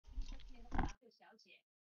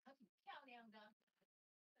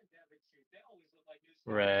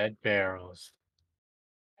Red barrels.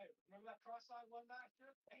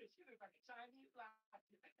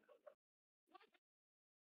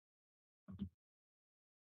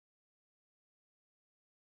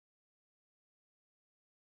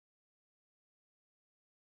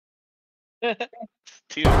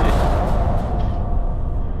 Stupid.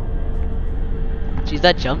 Jeez,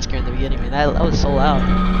 that jump scare in the beginning, man. That was so loud.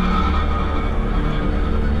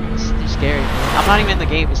 It's too scary, man. I'm not even in the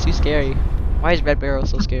game. It's too scary. Why is Red Barrel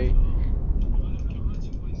so scary?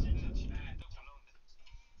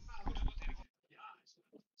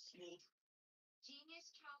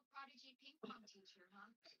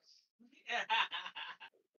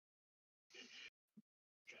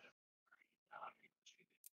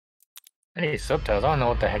 I need subtitles. I don't know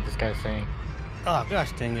what the heck this guy's saying. Oh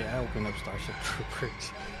gosh dang it, I opened up Starship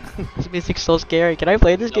Troopers. This music's so scary. Can I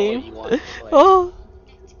play this You know game? what you want to play. Oh!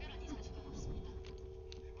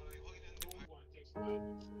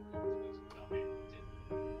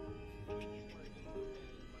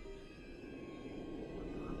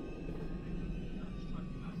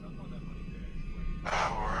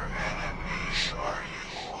 Our enemies are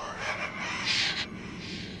your enemies.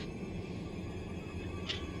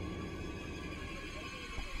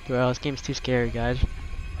 Bro, this game's too scary, guys.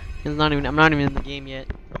 I'm not even in the game yet.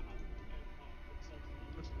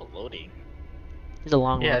 Loading. It's a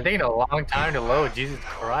long Yeah, one. it's taking a long time to load. Jesus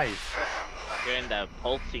Christ. You're in the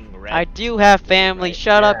pulsing red. I do have family. Right.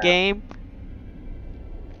 Shut up, Yeah. game.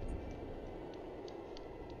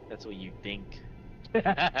 That's what you think.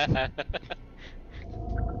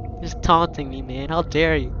 Just taunting me, man. How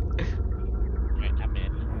dare you? Alright, I'm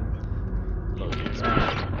in. Loading.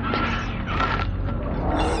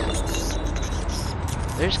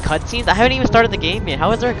 There's cutscenes? I haven't even started the game yet.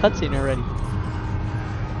 How is there a cutscene already?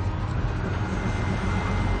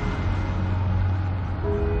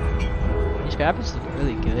 These graphics look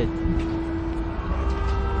really good.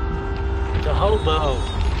 The hobo.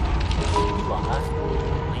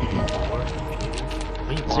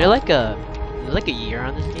 Is there like a year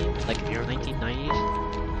on this game? Like 1990s?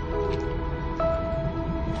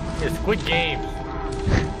 It's Squid Games.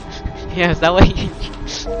 Yeah, is that what you...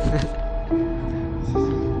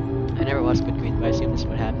 I never watched Squid Game, but I assume this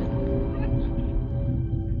would happen.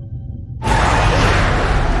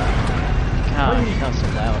 God, that was so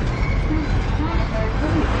loud.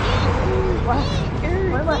 Why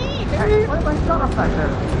am I shut up like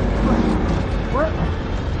this? What?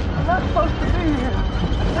 I'm not supposed to be here.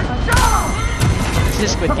 This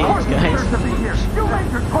is Squid Games, guys. To be here. You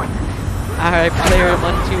made your choice. Alright, player 1,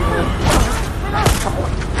 2, 1.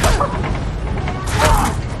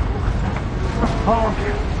 All of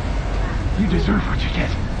you. You deserve what you get.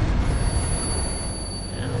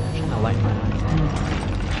 I like that.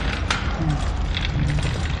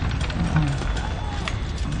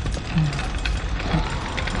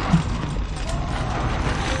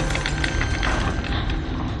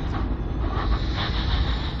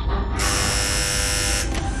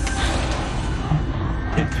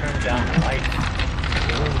 It turned down the light.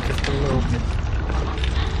 Just a little bit.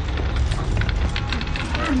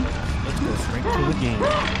 Let's go straight to the game.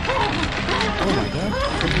 Oh my god,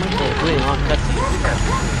 where's my goal? Really long cutscene.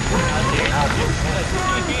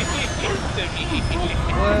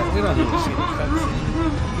 What? We don't need to see the cutscene.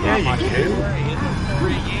 Yeah, you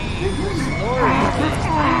do.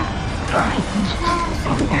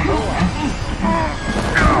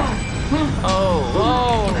 Oh,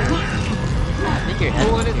 whoa! I think you're ahead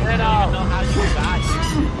Pulling of his me. head I off. don't know how you got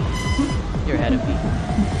here. You're ahead of me.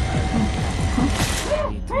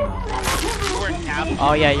 You weren't happy.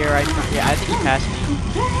 Oh yeah, you're right. Yeah, I think you passed me.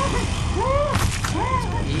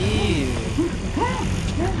 Ew.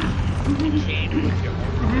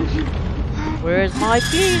 Where's my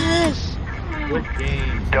penis? Good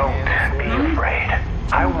game. Don't be afraid.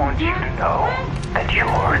 I want you to know that you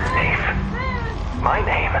are safe. My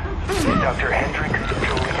name is Dr. Hendrik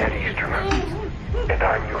Juliet Easterman, and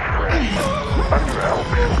I'm your friend. Under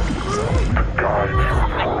Elks, the gods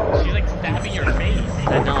rule. She's like stabbing your face.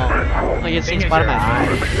 I know. I can see spot of my eye.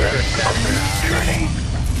 Journey,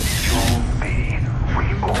 you'll be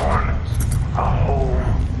reborn. A whole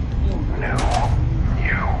new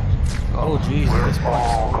you. Oh Jesus, We're this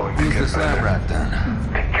all going to Use get this lab better rat then.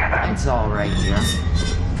 together. It's all right here.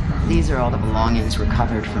 These are all the belongings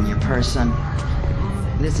recovered from your person.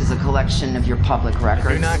 This is a collection of your public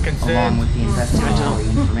records, not consent. along with the investigatory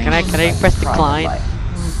information. Can I about your press private decline? life.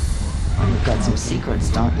 Well, you've got some secrets,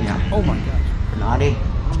 don't you? Oh my god. Naughty.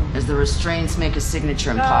 As the restraints make a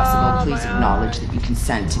signature impossible, please acknowledge that you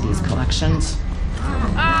consent to these collections.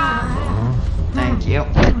 Thank you.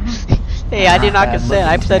 Hey, I did not consent.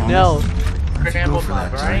 I said no. Scrambled my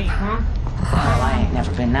brain. Well, I ain't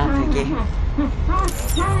never been that picky.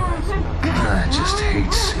 I just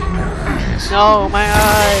hate seeing your eyes. No, my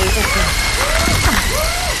eyes.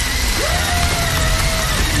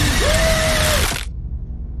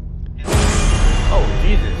 Oh,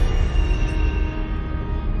 Jesus.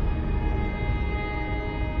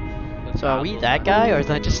 So are we that guy, or is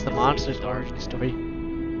that just the monster's origin story?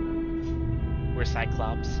 We're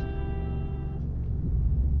Cyclops.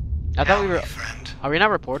 I thought we Tell were. me, friend, Are we not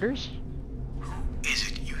reporters?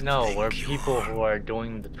 is it you No, think we're you people are? who are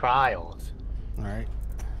doing the trials. Alright.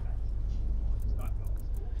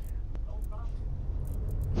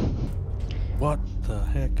 What the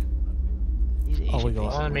heck? These Oh, Asian we go I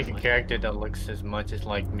faces want to are make a funny. character that looks as much as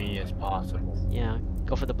like me as possible. Yeah,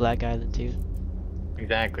 go for the black guy then too.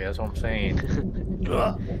 Exactly, that's what I'm saying. I don't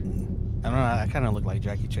know, I kind of look like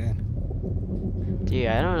Jackie Chan. Dude,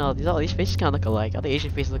 I don't know. These faces kind of look alike. All the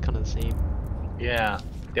Asian faces look kind of the same. Yeah,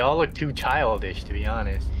 they all look too childish, to be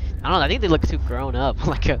honest. I don't know. I think they look too grown up,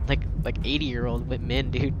 like 80-year-old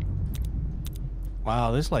men, dude.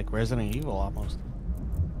 Wow, this is like Resident Evil almost.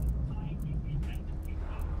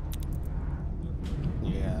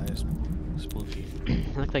 Yeah, it's spooky. They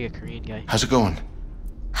look like a Korean guy. How's it going?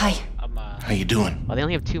 Hi. I'm How you doing? Oh, they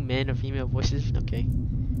only have 2 men or female voices. Okay.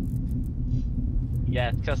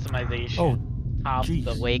 yeah, customization. Oh, top jeez.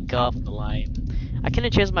 the Wake up. top the line. I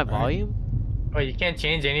couldn't change my Alright. volume. Oh, you can't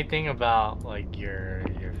change anything about like your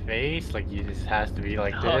face. Like you just has to be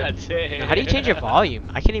like Oh, this. that's it. Now, how do you change your volume?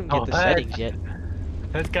 I can't even get Oh, the that- settings yet.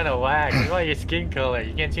 That's kind of whack. What about your skin color?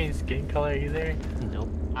 You can't change skin color either. Nope.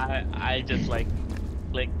 I just like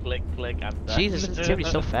click, I'm done. Jesus,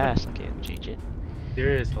 sensitivity's so fast. Okay, let me change it.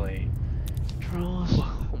 Seriously. Controls.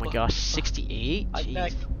 Oh my gosh, 68? I'm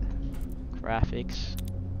back. Jeez. Graphics.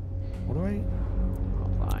 What do I?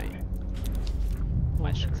 Apply.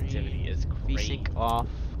 My Full sensitivity is screen. great. VSync off.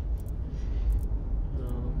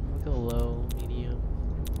 We'll go low, medium.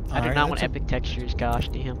 I do Alright, not want that's a- epic textures, gosh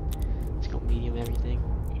damn. Let's go medium everything.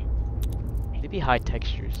 Maybe high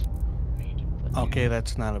textures. Okay,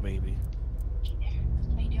 that's not a baby.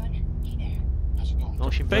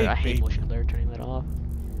 Motion blur, I Fake hate baby. motion blur, turning that off.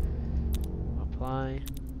 Apply.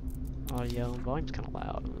 Audio, volume's kind of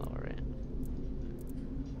loud, I'm gonna lower it.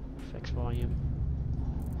 Effects volume.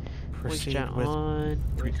 Voice Proceed chat with on.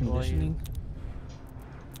 Voice volume.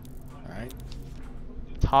 preconditioning. Alright.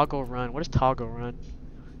 Toggle run, what is toggle run?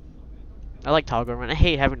 I like toggle run, I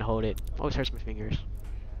hate having to hold it. Always hurts my fingers.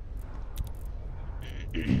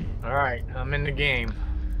 Alright, I'm in the game.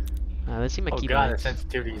 Let's see my Oh keyboard. god, the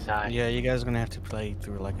sensitivity is high. Yeah, you guys are gonna have to play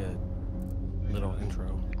through like a little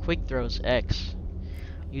intro. Quick throws X.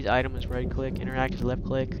 Use item as right click, interact as left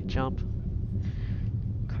click, jump.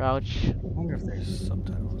 Crouch, I wonder if there's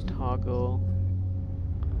subtitles. toggle.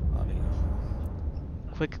 Audio.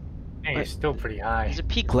 Quick. Hey, it's still pretty high. Is it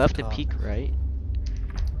peak left and top. peak right?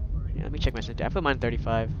 Yeah, let me check my sensitivity. I put mine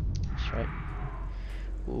 35. Let's try it.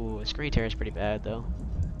 Ooh, the screen tear is pretty bad though.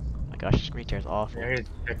 Oh my gosh, the screen tear is awful. I gotta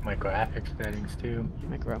check my graphics settings too.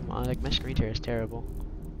 My screen tear is terrible.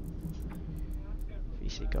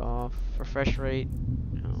 VSync off. Refresh rate.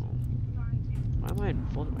 No. Why am I in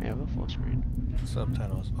full? I have a full screen.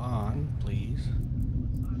 Subtitles on, please.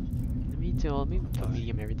 Let me put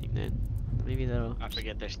medium everything then. Maybe that'll. I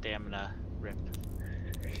forget their stamina rip.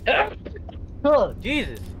 Oh,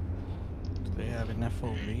 Jesus! Do they have an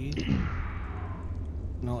FOV?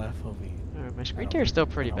 No FOV. Alright, my screen tear is still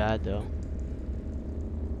pretty bad though.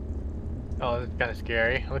 Oh, that's kind of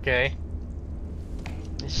scary. Okay.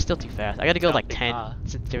 It's still too fast. I gotta go like 10 Copy,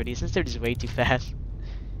 sensitivity. Sensitivity is way too fast.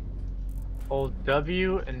 Hold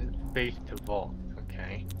W and space to vault.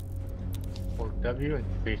 Okay. Hold W and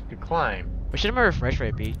space to climb. What should my refresh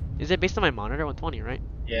rate be? Is it based on my monitor? 120, right?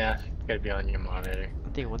 Yeah, it's gotta be on your monitor. I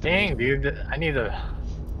think 120. Dang, dude, I need a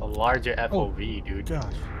larger FOV, dude.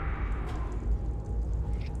 Gosh.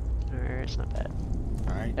 Alright, it's not bad.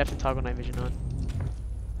 Alright. F and toggle night vision on.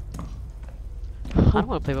 I don't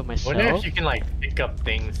want to play with myself. Wonder if you can like pick up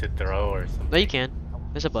things to throw or something. No, you can.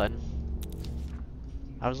 There's a button.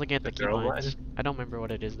 I was looking at the The throw keybinds. button? I don't remember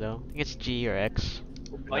what it is though. I think it's G or X.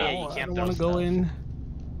 Oh yeah, you No, I can't don't throw want to go stuff. in.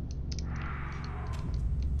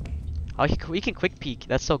 Oh, we can quick peek.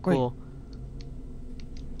 That's so Wait. cool.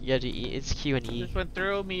 Yeah, it's Q and E. This went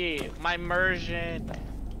through me. My immersion.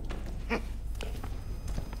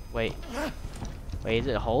 Wait. Wait, is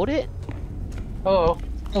it hold it? Hello.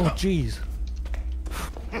 Oh, jeez.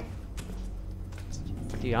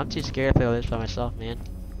 Dude, I'm too scared to play all this by myself, man.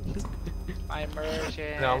 My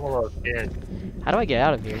immersion. No, I'm a little scared. How do I get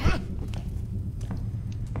out of here?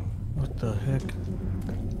 What the heck?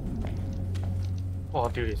 Oh,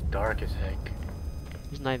 dude, it's dark as heck.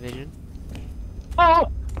 There's night vision. Oh!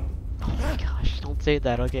 Oh my gosh, don't say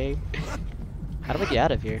that, okay? How do I get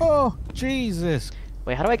out of here? Oh, Jesus.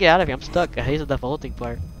 Wait, how do I get out of here? I'm stuck. I hate the vaulting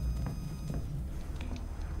part.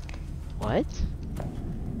 What?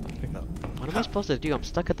 Pick up. What am I supposed to do? I'm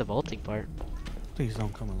stuck at the vaulting part. Please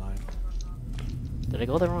don't come alive. Did I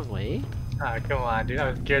go the wrong way? Ah, come on, dude. I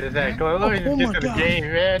was scared as heck. Come on, let me Oh just my get to the God. game,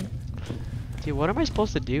 man. Dude, what am I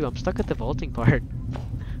supposed to do? I'm stuck at the vaulting part.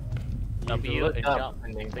 W Look and up jump.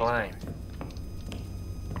 and then Space climb.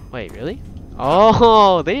 Wait, really?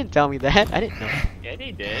 Oh, they didn't tell me that. I didn't know. Yeah,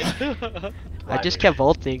 they did. I just kept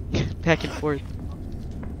vaulting back and forth.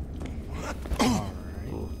 Alright.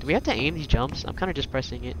 Ooh, do we have to aim these jumps? I'm kind of just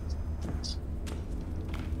pressing it.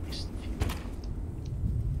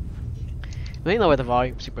 I know where the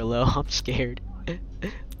volume's super low. I'm scared.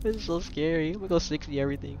 This is so scary. I'm gonna go 60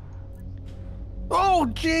 everything. Oh,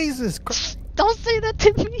 Jesus. Christ. Don't say that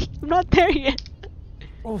to me. I'm not there yet.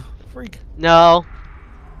 Oh, freak. No.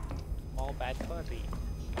 All bad fuzzy.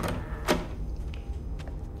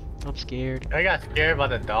 I'm scared. I got scared by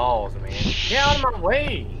the dolls, man. Get out of my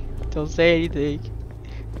way! Don't say anything.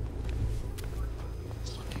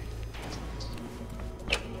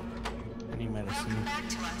 Any medicine? Back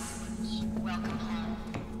to us. Welcome home.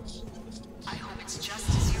 I hope it's just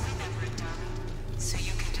as you remember it, darling. So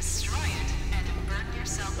you can destroy it and burn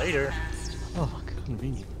yourself Later. fast. Oh,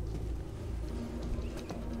 convenient.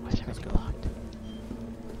 Why is everything locked?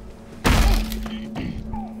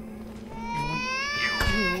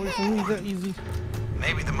 Get away from me that easy.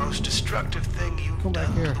 Maybe the most destructive thing you've Come back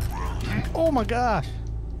done here. to the world. Oh my gosh.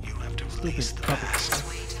 You have to release the couple. past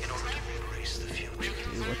in order to embrace the future.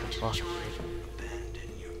 Dude, what the fuck? Abandon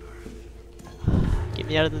your birth. Get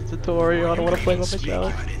me out of this tutorial. I don't want to play by Speak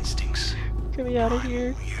myself. your instincts. Get me out of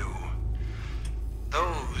here. You.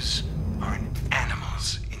 Those are an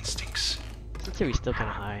animal's instincts. Let's say we're still kind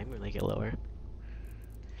of high. I'm gonna make it lower.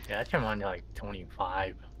 Yeah, I turned mine to like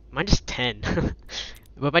 25. Mine just 10.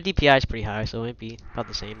 But my DPI is pretty high, so it might be about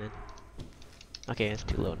the same then. Okay, it's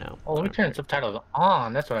too low now. Oh, let me turn subtitles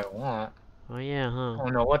on. That's what I want. Oh yeah, I huh?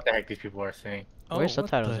 don't know what the heck these people are saying. Where's what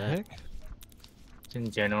subtitles the at? heck? It's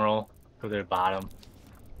in general, to their bottom.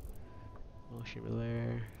 Motion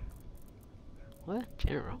blur. What?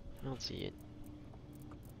 General? I don't see it.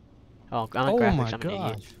 Oh, on Oh graphics, my I'm an idiot.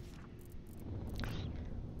 gosh.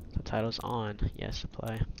 Subtitles on. Yes,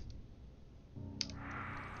 apply.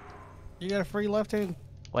 You got a free left hand?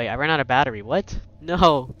 Wait, I ran out of battery. What?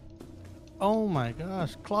 No. Oh my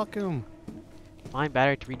gosh. Clock him. Find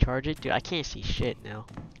battery to recharge it? Dude, I can't see shit now.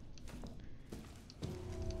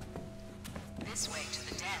 This way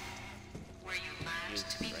to the den, where you learned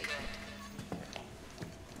to be good.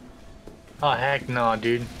 Oh, heck no,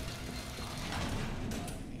 dude.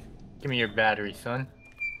 Give me your battery, son.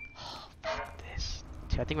 Fuck this.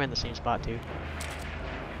 Dude, I think we're in the same spot, too.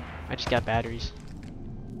 I just got batteries.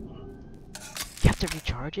 You have to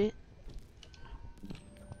recharge it?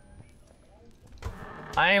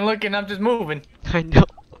 I ain't looking, I'm just moving. I know.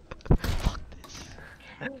 Fuck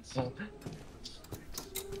this.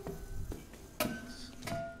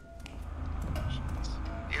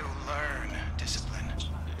 You learn discipline.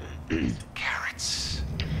 Carrots.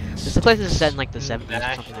 This place is set in like the 70s or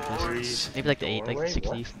Bash something like this. breeze. Maybe like the 8, like the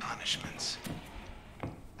Doorway? What? 60s. Punishments.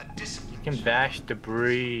 A discipline. You can bash the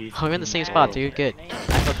breeze. Oh, we're in the same spot, dude. Good.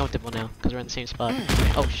 I feel comfortable now, because we're in the same spot.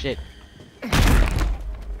 Oh, shit. Oh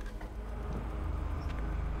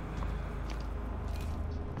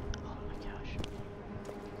my gosh.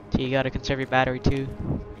 T, you gotta conserve your battery, too.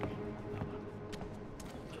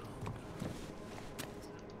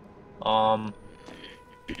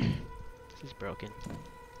 This is broken.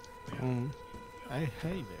 Hey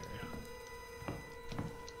there.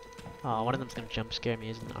 Oh, one of them's gonna jump scare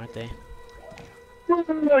me, aren't they?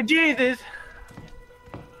 Oh, Jesus!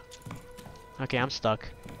 Okay, I'm stuck.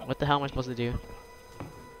 What the hell am I supposed to do?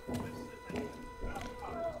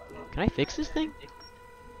 Can I fix this thing?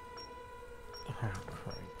 Oh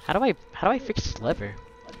Christ. How do I fix this lever?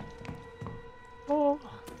 Oh,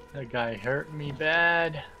 that guy hurt me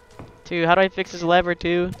bad. Dude, how do I fix this lever,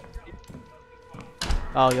 too?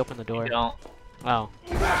 Oh, you opened the door. You don't. Oh.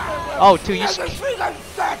 Oh, dude, you. Wait,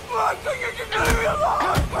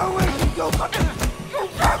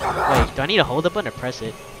 do I need to hold the button or press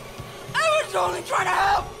it? I was only trying to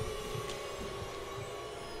help!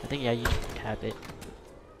 I think, yeah, you tap it.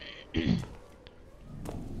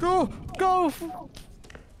 Go! Go!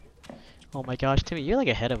 Oh my gosh, Timmy, you're like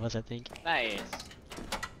ahead of us, I think. Nice.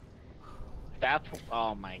 That.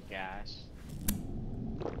 Oh my gosh.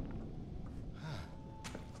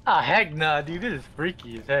 Ah, heck nah, dude. This is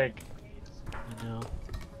freaky as heck. I know.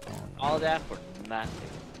 All that for nothing.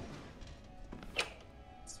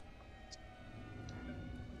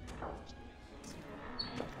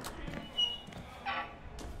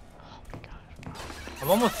 I'm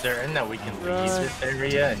almost certain that we can leave this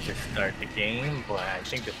area and just start the game, but I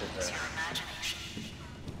think this is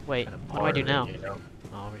a Wait, kind of what do I do now? you know?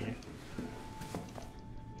 Oh, over here.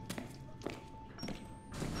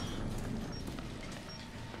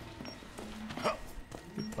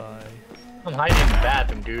 Goodbye. I'm hiding in the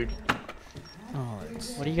bathroom, dude. Oh,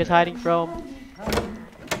 it's What are you guys hiding from?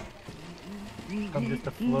 I'm just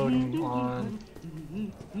a floating on.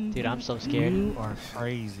 Dude, I'm so scared. You are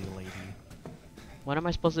crazy, lady. What am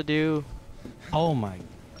I supposed to do? Oh my.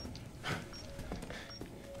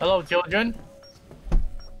 Hello, children.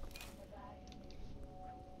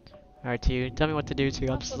 Alright, T, tell me what to do, T.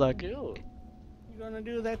 I'm stuck. Dude. You gonna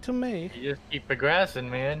do that to me? You just keep progressing,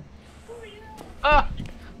 man. Ah!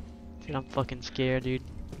 Dude, I'm fucking scared, dude.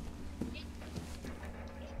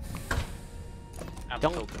 I'm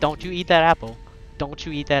so Don't you eat that apple. Don't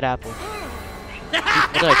you eat that apple.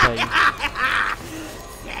 What did I tell you?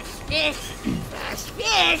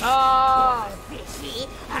 Fish! Oh, fishy,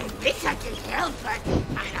 I wish I could help, but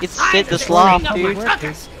It's Sid the Sloth, dude.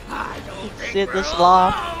 It's Sid the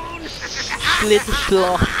Sloth. Sid the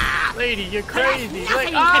Sloth. Lady, you're crazy.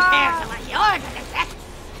 Nothing Like, compared to what you're gonna get.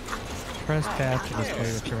 Press tab to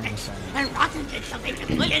display return to center. And Rotten did something to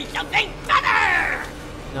put in something better!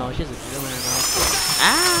 No, she's a villain or not.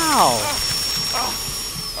 Ow!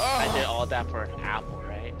 I did all that for an apple,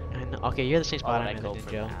 right? I know. Okay, you're the same Why spot would I I'm in, go for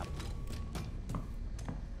the Joe. apple?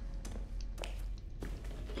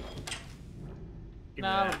 give me No,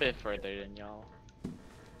 I'm a that. bit further than y'all.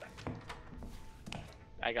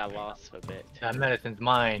 I got lost a bit. That medicine's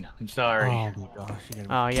mine. I'm sorry. Oh my gosh, you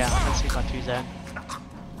gotta Oh yeah, let's see about two's at.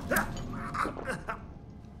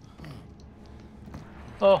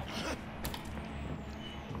 Oh,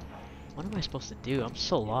 What am I supposed to do? I'm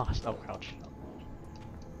so lost. Oh, crouch.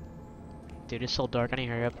 Dude, it's so dark. I need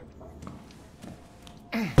to hurry up.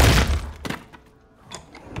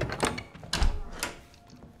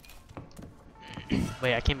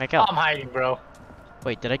 Wait, I came back out. I'm hiding, bro.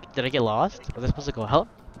 Wait, did I get lost? Was I supposed to go help?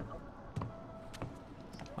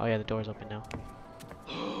 Oh yeah, the door's open now.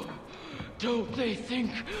 Don't they think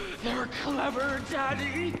they're clever,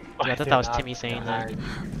 Daddy? Dude, I thought that was Timmy saying that.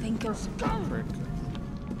 Think of comfort.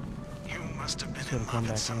 You must have been Should've in come love at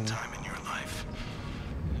back some in. time in your life.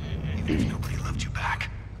 Even if nobody loved you back.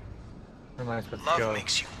 Where am I supposed to Love go?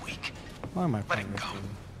 makes you weak. Why am I Let playing it this go. game?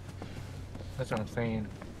 That's what I'm saying.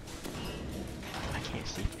 I can't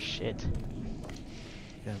see for shit.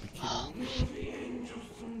 You gotta be kidding.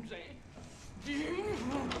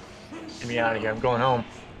 Get me out of here. I'm going home.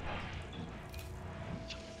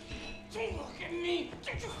 Don't look at me!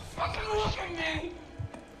 Don't you fucking look at me!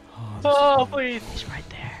 Oh, please. He's right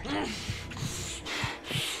there.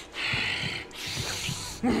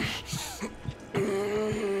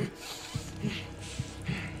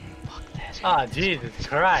 Fuck this. Ah, Jesus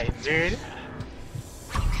Christ, dude.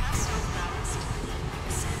 Cast off ballast.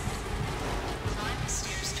 Descend. Climb the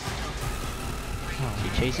stairs toward Delta. Is he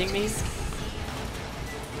chasing me?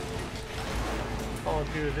 Oh,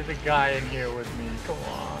 dude, there's a guy in here with me. Come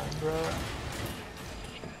on, bro.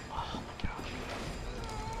 Oh my gosh.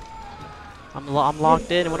 I'm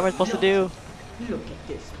locked in. What am I supposed to do? Look at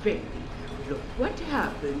this baby. Look what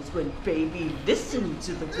happens when baby listens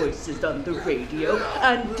to the voices on the radio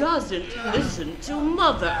and doesn't listen to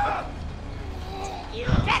mother. You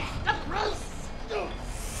that's the Bruce!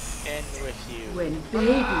 And with you. When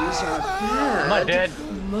babies are bad, Am I dead?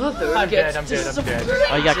 mother I'm gets dead, I'm dead, I'm dead. disappointed.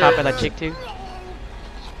 Oh, you got caught by that chick too?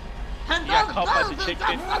 And You got caught by the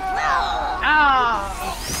chicken.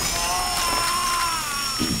 Ah!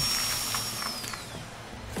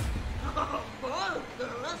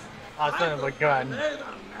 Oh, son of a gun.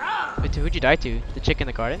 Wait, who'd you die to? The chick in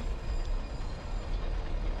the garden?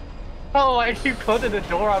 Oh, I keep closing the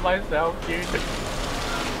door on myself, dude.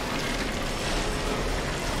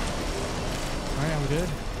 Alright, I'm good.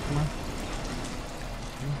 Come on.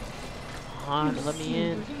 Come on, let me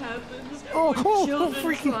in. What happens Oh, when cool, children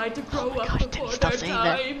freaking- try to grow Oh my up gosh, Timmy, before stop their saying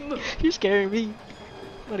that. time? You're scaring me.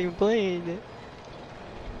 I'm not even playing it.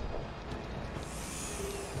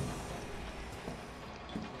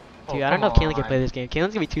 Dude, I don't know if Caitlyn can play this game.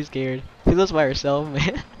 Caitlyn's gonna be too scared. She lives by herself,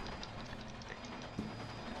 man.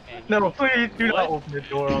 And No, you- please do not What? open the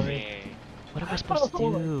door on me. Hey, What am I supposed to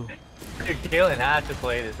do? Dude, Kaylin has to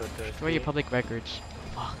play this with us. Where are your public records?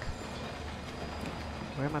 Fuck.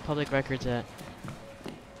 Where are my public records at?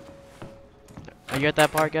 Are you at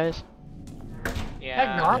that part, guys? Yeah.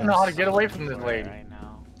 Heck no, I don't know how to get away from this Right lady.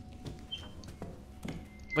 now.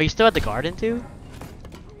 Wait, you still at the garden too?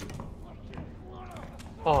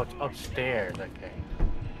 Oh, it's upstairs. Okay.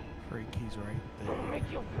 Freak, he's right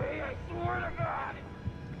there.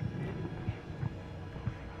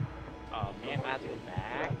 Oh man, I have to go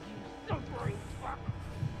back.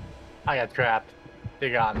 I got trapped. They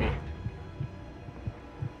got me.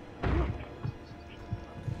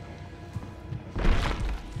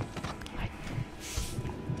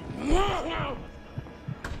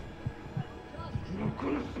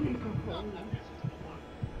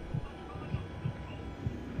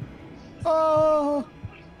 Oh!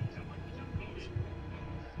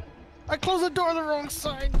 I closed the door the wrong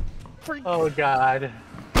side. Freak. Oh god.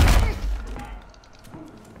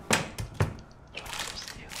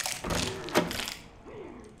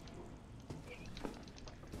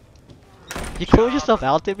 You close yourself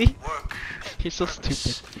out to me? You're so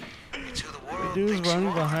stupid. The dude's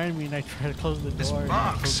running behind me and I try to close the door and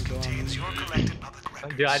I close the door on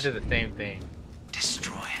me. Dude, I did the same thing.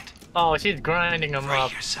 Destroy it. Oh, she's grinding them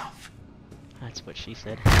up. Yourself. That's what she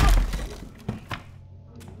said.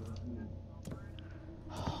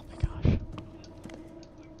 Oh my gosh.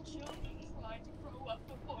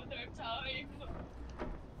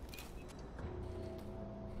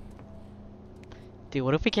 Dude,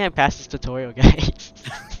 what if we can't pass this tutorial, guys?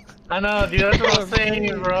 I know, dude, that's what I'm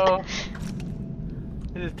saying, bro.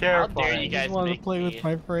 This is How dare terrifying. you I guys just want to make play me- with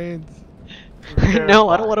my friends. No,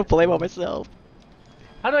 I don't want to play by myself.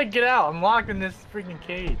 How do I get out? I'm locked in this freaking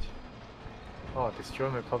cage. Oh, destroy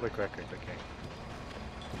my public records. Okay.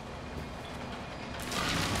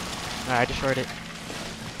 Alright, I destroyed it.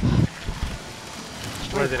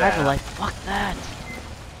 Where's it Private at? life. Fuck that.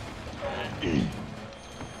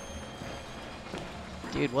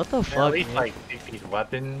 Dude, what the Man, fuck, at least man? like take these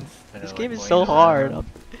weapons. This game is so hard.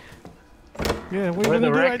 Yeah, what Where are you the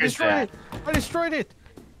gonna do? I records destroyed at? it! I destroyed it!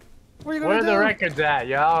 What are you gonna Where do? are the records at,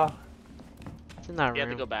 y'all? It's in that You have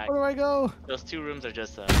to room. go back. Where do I go? Those two rooms are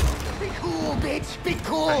just Be cool, bitch. Be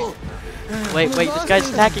cool. Wait, this guy's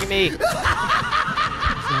attacking me.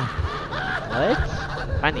 What?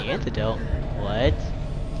 Find the antidote. What?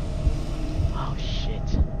 Oh shit.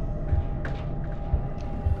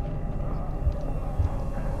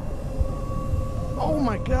 Oh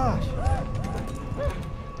my gosh!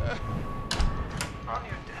 On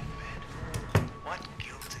your deathbed, what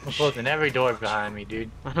guilt I'm and closing every door behind me,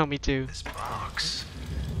 dude. I know, me too. this box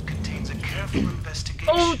contains a careful investigation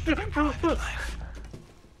Oh, of your private life.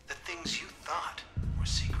 The things you thought were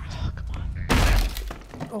secret. Oh, come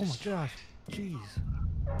on. Oh my gosh! Jeez.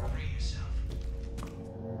 Free yourself.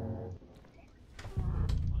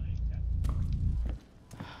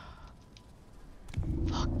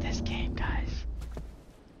 Fuck this game, guys.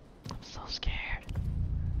 I'm so scared.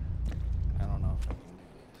 I don't know if I can do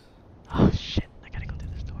this. Oh shit, I gotta go through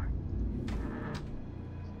this door.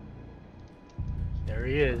 There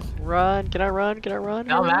he is. Run, can I run? Can I run?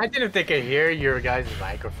 Now Hurry. imagine if they could hear your guys'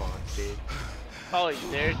 microphones, dude. oh,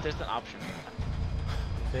 there's an option.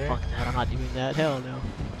 There. Fuck that, I'm not doing that. Hell no.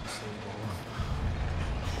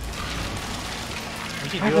 We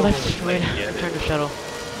should Alright, do it let's when we just play wait. together. Return to shuttle.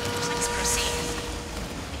 Please proceed.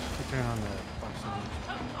 I turn on the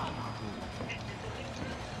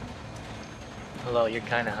Hello, you're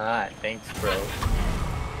kind of hot. Thanks, bro.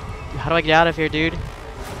 How do I get out of here, dude?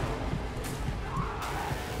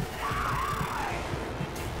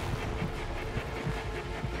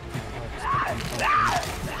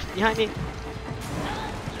 Behind me.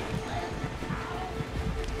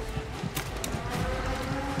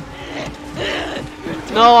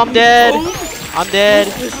 No, I'm dead. I'm dead.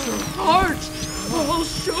 Heart! I'll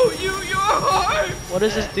show you your heart! What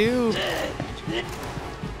does this do?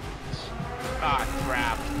 Ah,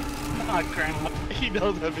 crap. Ah, crap. He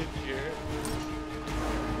knows I'm in here.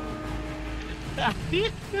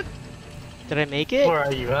 Did I make it? Where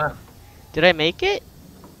are you, huh? Did I make it?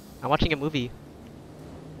 I'm watching a movie.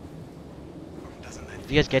 Did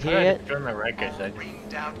you guys get here yet? Turn my records.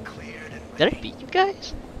 Ringed out, cleared, and Did I beat you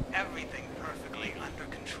guys? everything perfectly under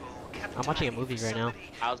control. Kept I'm watching a tiny movie right now.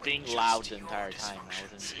 facility I was being just loud to the your entire time. I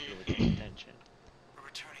dysfunctions. wasn't really paying attention. We're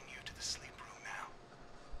returning you to the sleep room now.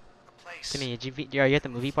 A place Timmy, did are you at the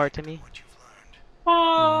movie part, Timmy? what you've learned.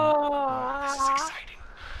 Oh. This is exciting.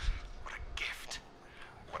 What a gift.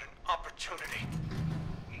 What an opportunity.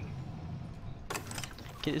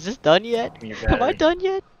 Okay, is this done yet? Your Am I battery. done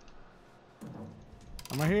yet?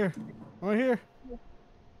 Am I here? Am I here?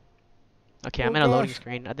 Okay, Oh I'm in a loading gosh.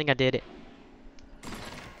 screen. I think I did it.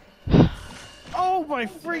 Oh my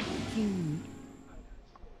freaking!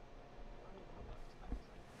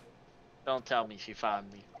 Don't tell me she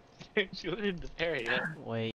found me. She was in the area. Wait.